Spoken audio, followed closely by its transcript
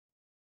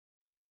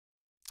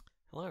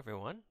Hello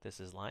everyone, this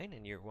is Line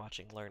and you're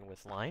watching Learn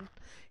with Line.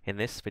 In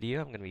this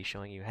video I'm going to be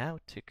showing you how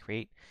to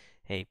create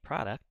a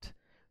product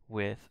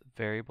with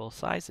variable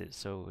sizes.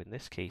 So in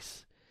this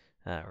case,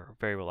 or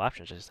variable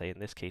options I should say, in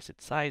this case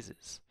it's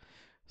sizes.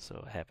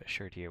 So I have a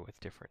shirt here with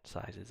different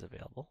sizes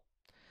available.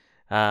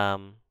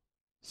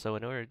 So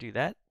in order to do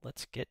that,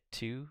 let's get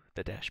to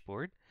the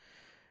dashboard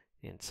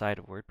inside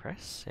of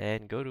WordPress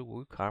and go to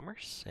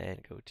WooCommerce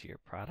and go to your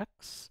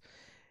products.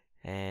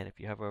 And if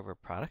you hover over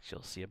products,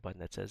 you'll see a button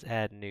that says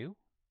Add New.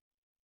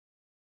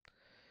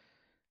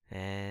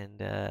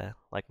 And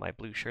like my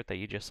blue shirt that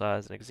you just saw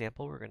as an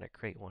example, we're going to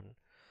create one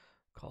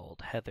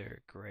called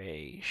Heather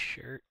Gray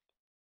Shirt.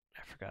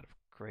 I forgot if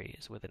gray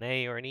is with an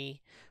A or an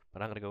E,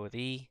 but I'm going to go with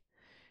E.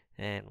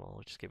 And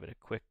we'll just give it a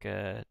quick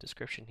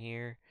description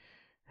here.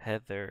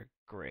 Heather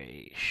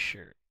Gray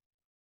Shirt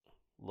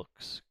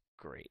looks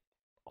great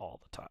all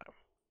the time.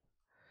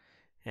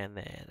 And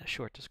then a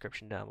short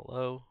description down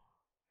below.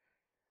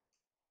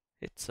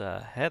 It's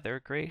a Heather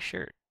Gray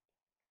Shirt.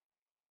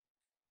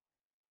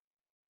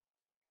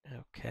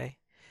 Okay.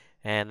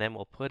 And then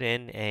we'll put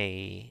in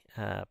a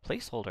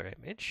placeholder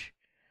image.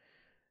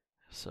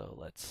 So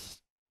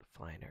let's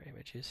find our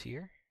images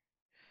here.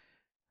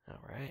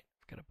 All right,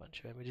 I've got a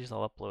bunch of images.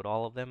 I'll upload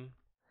all of them,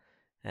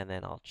 and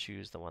then I'll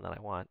choose the one that I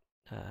want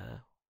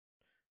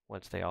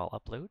once they all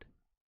upload.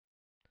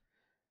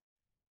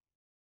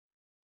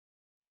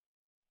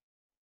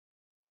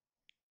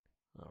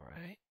 All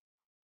right,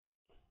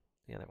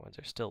 the other ones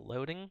are still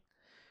loading.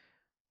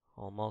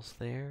 Almost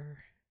there.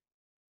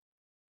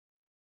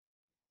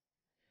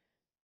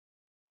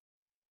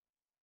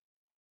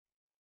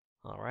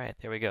 All right,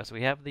 there we go. So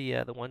we have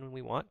the one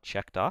we want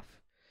checked off,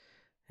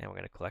 and we're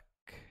going to click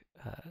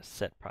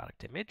Set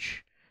Product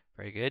Image.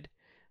 Very good.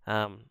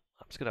 I'm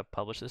just going to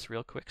publish this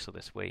real quick, so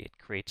this way it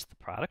creates the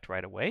product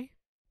right away.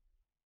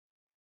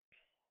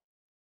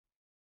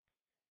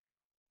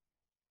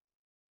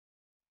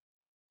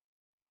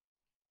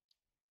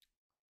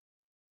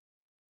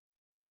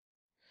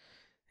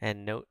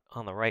 And note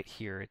on the right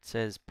here, it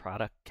says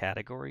product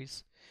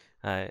categories.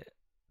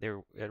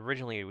 There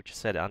originally, which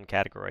said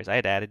uncategorized. I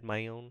had added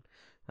my own,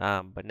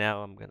 but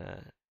now I'm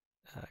gonna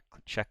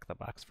check the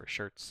box for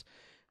shirts.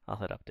 I'll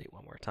hit update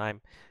one more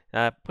time.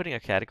 Putting a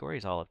category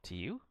is all up to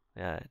you.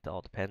 It all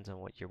depends on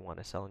what you want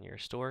to sell in your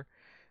store.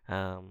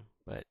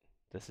 But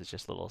this is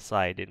just a little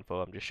side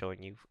info. I'm just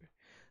showing you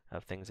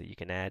of things that you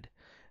can add.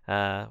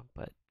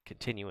 But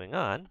continuing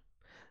on,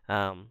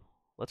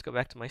 let's go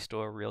back to my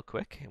store real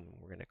quick, and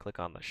we're going to click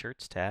on the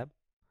Shirts tab.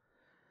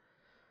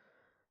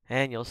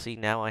 And you'll see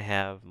now I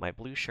have my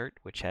blue shirt,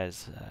 which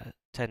has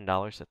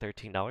 $10 to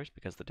 $13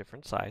 because of the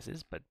different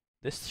sizes, but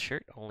this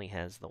shirt only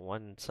has the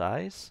one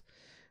size,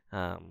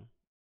 or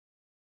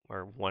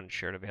one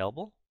shirt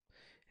available,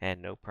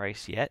 and no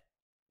price yet.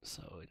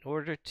 So in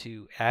order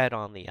to add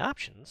on the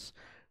options,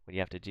 what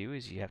you have to do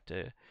is you have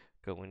to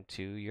go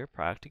into your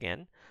product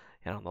again,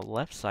 and on the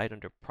left side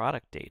under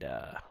product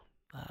data,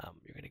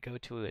 you're going to go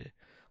to a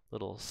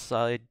little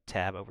side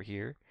tab over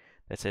here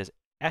that says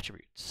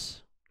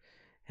attributes.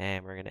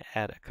 And we're going to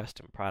add a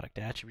custom product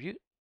attribute.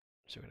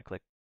 So we're going to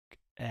click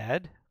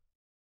add.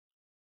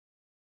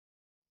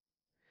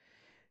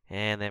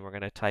 And then we're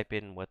going to type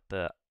in what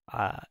the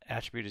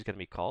attribute is going to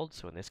be called.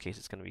 So in this case,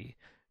 it's going to be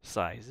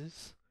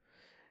sizes.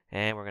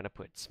 And we're going to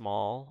put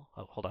small.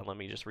 Oh, hold on, let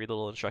me just read the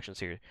little instructions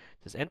here. It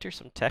says enter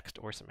some text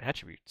or some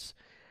attributes.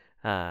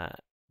 And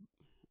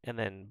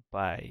then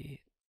by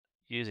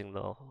using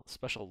the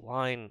special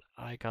line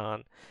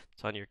icon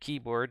that's on your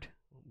keyboard,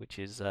 which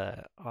is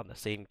on the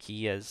same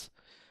key as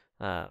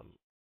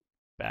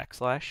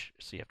backslash,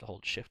 so you have to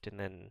hold shift and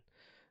then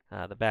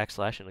the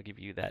backslash, and it'll give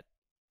you that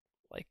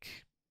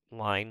like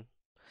line.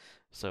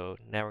 So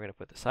now we're going to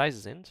put the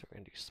sizes in. So we're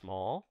going to do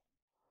small,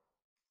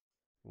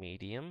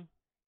 medium,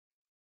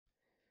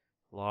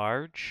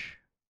 large,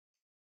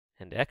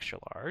 and extra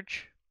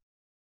large.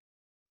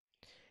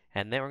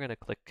 And then we're going to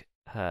click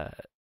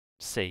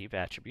Save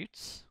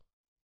Attributes.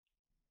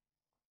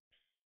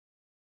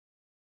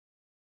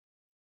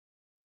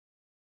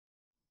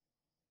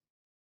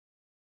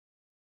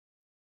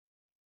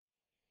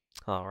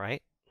 All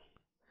right.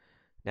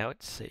 Now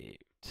it's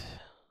saved.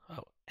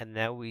 Oh, and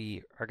now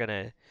we are going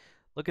to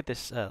look at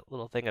this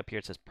little thing up here.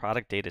 It says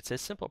product data. It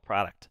says simple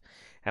product.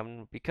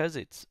 And because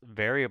it's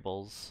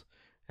variables,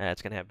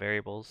 it's going to have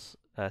variables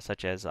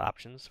such as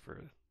options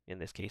for, in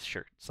this case,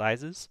 shirt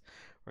sizes.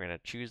 We're going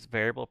to choose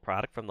variable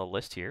product from the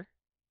list here.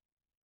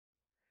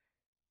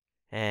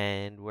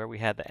 And where we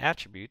have the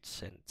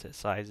attributes and it says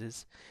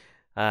sizes,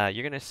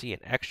 you're going to see an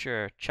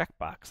extra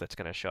checkbox that's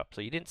going to show up.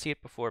 So you didn't see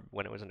it before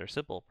when it was under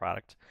simple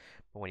product,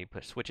 but when you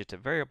switch it to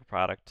variable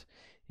product,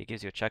 it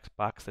gives you a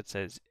checkbox that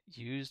says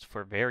used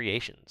for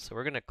variations. So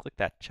we're going to click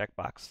that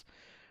checkbox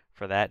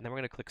for that, and then we're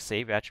going to click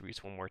Save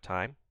Attributes one more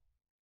time.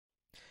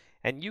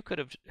 And you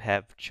could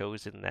have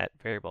chosen that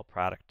variable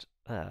product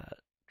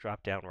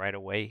drop down right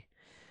away,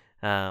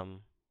 but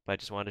I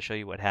just wanted to show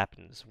you what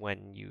happens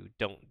when you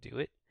don't do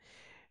it.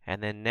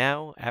 And then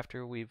now,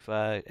 after we've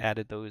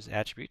added those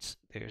attributes,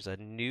 there's a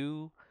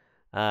new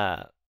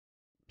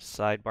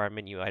sidebar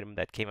menu item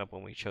that came up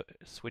when we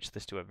switched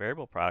this to a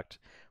variable product,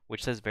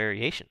 which says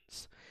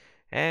variations.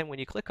 And when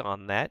you click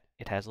on that,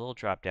 it has a little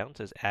drop down that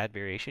says add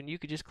variation. You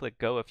could just click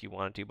go if you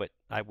wanted to, but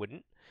I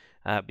wouldn't,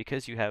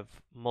 because you have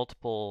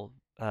multiple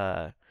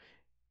it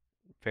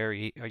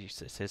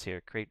says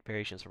here create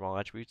variations from all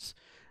attributes.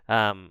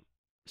 So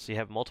you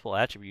have multiple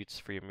attributes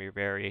for your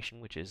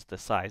variation, which is the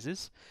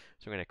sizes.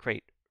 So we're going to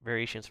create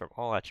variations from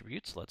all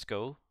attributes. Let's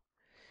go.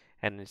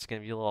 And it's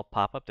going to be a little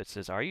pop-up that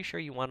says, are you sure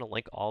you want to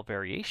link all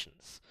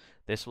variations?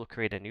 This will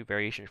create a new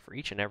variation for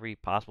each and every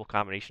possible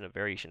combination of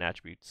variation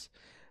attributes,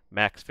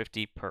 max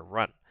 50 per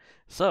run.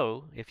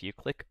 So if you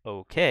click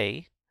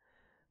OK,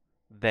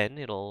 then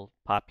it'll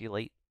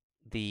populate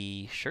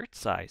the shirt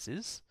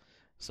sizes.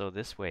 So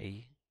this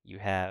way you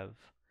have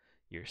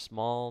your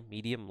small,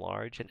 medium,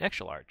 large, and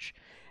extra large.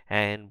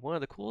 And one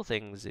of the cool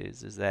things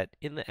is that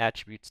in the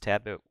attributes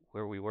tab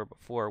where we were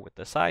before with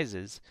the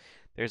sizes,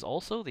 there's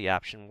also the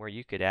option where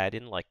you could add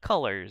in like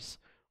colors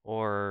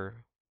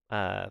or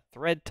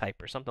thread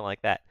type or something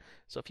like that.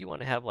 So if you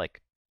want to have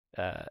like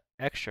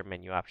extra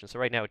menu options, so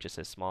right now it just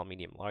says small,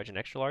 medium, large, and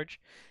extra large,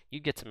 you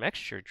get some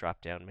extra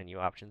drop-down menu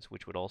options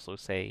which would also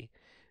say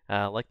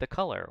like the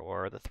color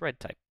or the thread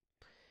type.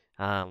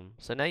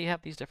 So now you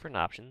have these different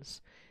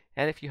options,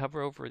 and if you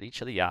hover over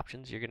each of the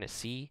options, you're going to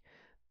see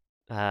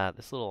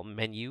this little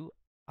menu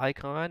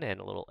icon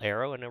and a little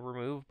arrow and a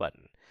remove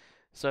button.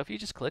 So if you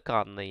just click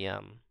on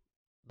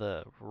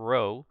the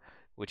row,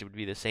 which would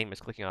be the same as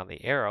clicking on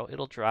the arrow,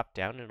 it'll drop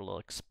down and it'll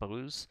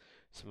expose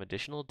some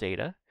additional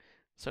data.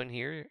 So in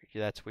here,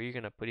 that's where you're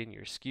going to put in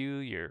your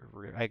SKU, your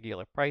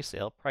regular price,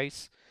 sale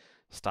price,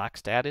 stock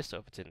status, so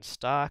if it's in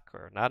stock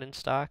or not in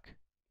stock,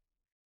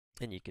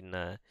 and you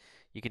can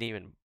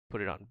even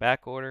put it on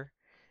back order,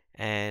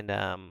 and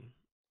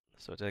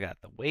so it's got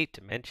the weight,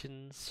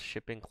 dimensions,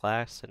 shipping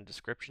class, and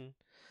description.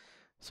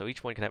 So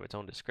each one can have its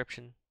own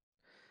description.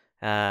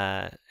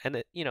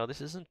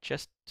 This isn't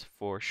just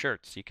for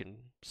shirts. You can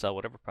sell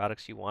whatever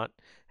products you want,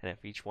 and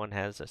if each one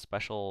has a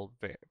special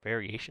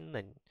variation,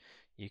 then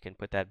you can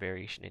put that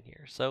variation in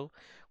here. So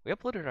we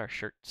uploaded our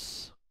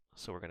shirts.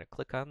 So we're going to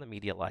click on the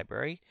media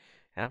library,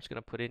 and I'm just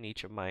going to put in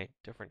each of my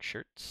different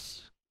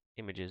shirts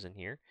images in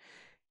here,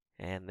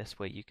 and this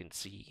way you can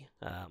see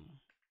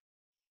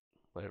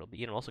what it'll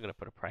be. And I'm also going to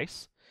put a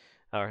price,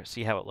 or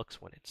see how it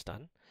looks when it's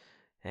done.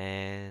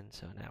 And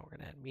so now we're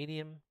going to add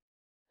medium.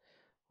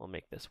 We'll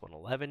make this one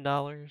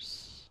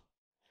 $11.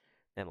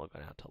 Then we'll go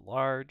down to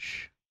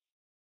large.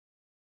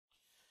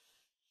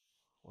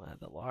 We'll add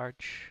the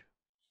large.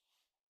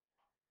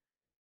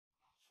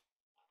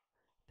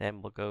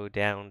 Then we'll go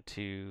down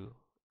to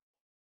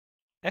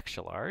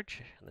extra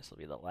large, and this will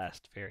be the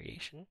last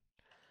variation.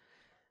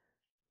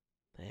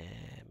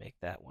 And make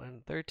that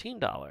one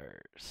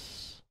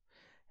 $13.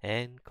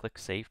 And click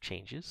Save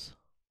Changes.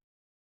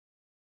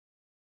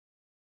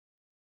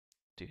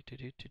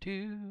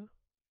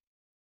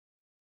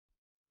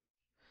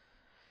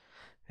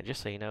 And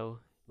just so you know,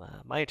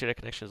 my internet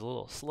connection is a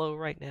little slow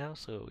right now,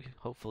 so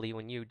hopefully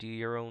when you do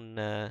your own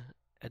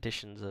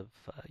additions of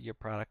your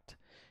product,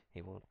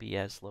 it won't be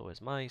as slow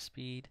as my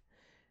speed.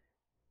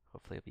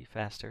 Hopefully it'll be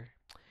faster.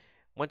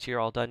 Once you're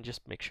all done,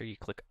 just make sure you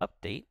click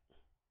Update,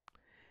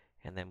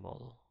 and then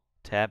we'll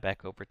tab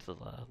back over to the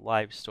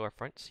live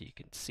storefront so you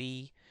can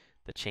see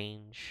the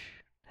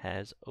change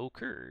has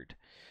occurred.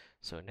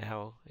 So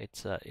now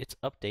it's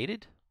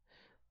updated.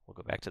 We'll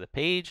go back to the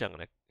page. I'm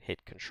going to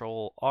hit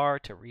Control R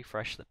to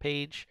refresh the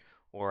page,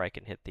 or I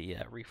can hit the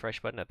refresh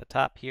button at the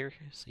top here.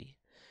 See,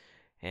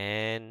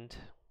 and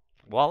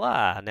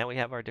voila! Now we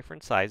have our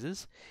different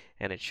sizes,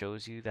 and it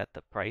shows you that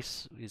the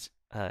price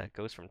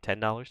goes from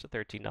 $10 to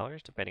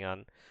 $13 depending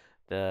on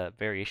the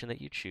variation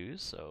that you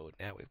choose. So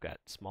now we've got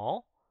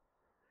small,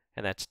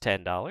 and that's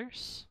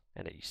 $10,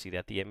 and you see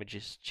that the image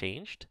is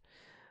changed.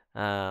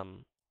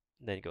 Then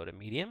you go to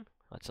medium.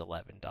 That's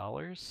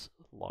 $11,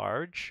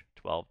 large,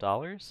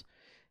 $12,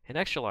 and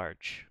extra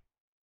large.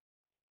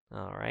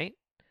 All right.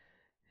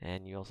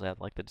 And you also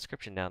have like the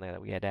description down there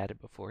that we had added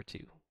before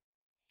too.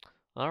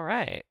 All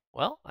right.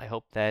 Well, I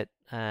hope that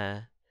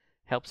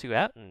helps you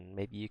out, and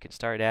maybe you can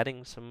start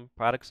adding some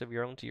products of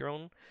your own to your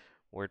own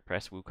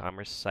WordPress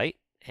WooCommerce site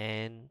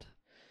and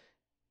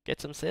get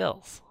some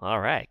sales. All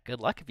right. Good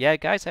luck. If you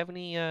guys have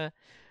any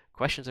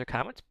questions or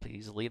comments,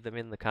 please leave them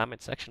in the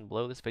comment section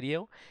below this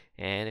video.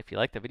 And if you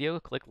like the video,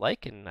 click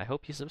like, and I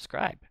hope you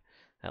subscribe.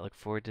 I look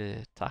forward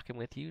to talking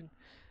with you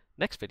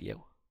next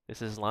video.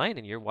 This is Line,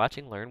 and you're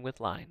watching Learn with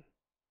Line.